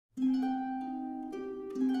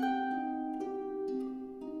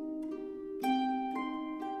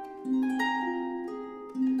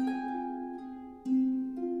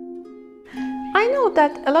I know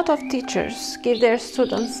that a lot of teachers give their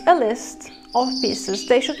students a list of pieces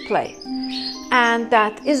they should play, and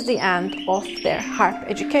that is the end of their harp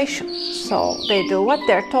education. So they do what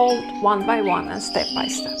they're told one by one and step by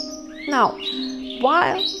step. Now,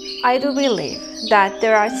 while I do believe that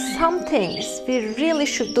there are some things we really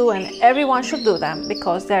should do and everyone should do them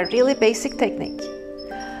because they're really basic technique,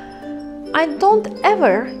 I don't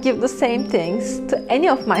ever give the same things to any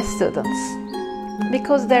of my students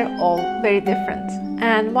because they're all very different.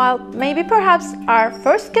 And while maybe perhaps our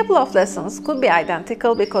first couple of lessons could be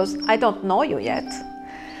identical because I don't know you yet,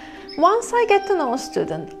 once I get to know a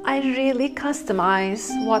student, I really customize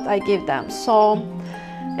what I give them. So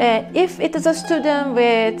if it is a student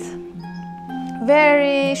with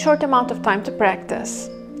very short amount of time to practice,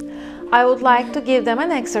 I would like to give them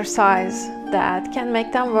an exercise that can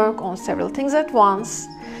make them work on several things at once,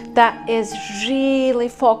 that is really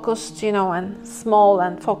focused, and small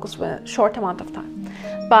and focused with a short amount of time.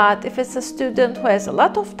 But if it's a student who has a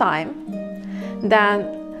lot of time, then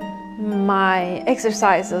my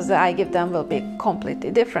exercises that I give them will be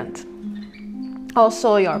completely different.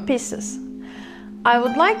 Also, your pieces. I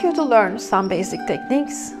would like you to learn some basic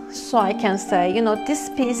techniques so I can say, this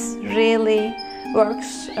piece really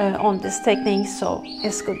works on this technique, so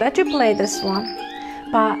it's good that you play this one.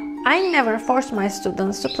 But I never force my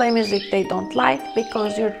students to play music they don't like,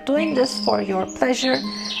 because you're doing this for your pleasure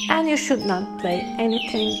and you should not play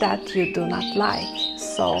anything that you do not like.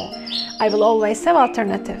 So I will always have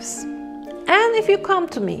alternatives. And if you come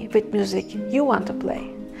to me with music you want to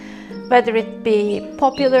play, whether it be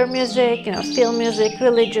popular music, film music,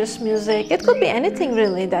 religious music, it could be anything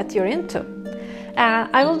really that you're into.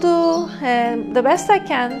 I will do the best I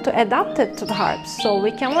can to adapt it to the harp, so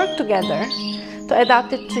we can work together to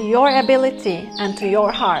adapt it to your ability and to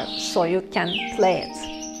your harp so you can play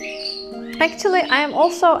it. Actually, I am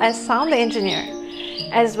also a sound engineer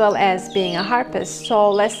as well as being a harpist.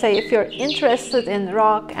 So let's say if you're interested in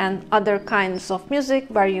rock and other kinds of music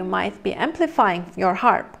where you might be amplifying your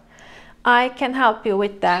harp, I can help you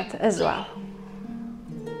with that as well.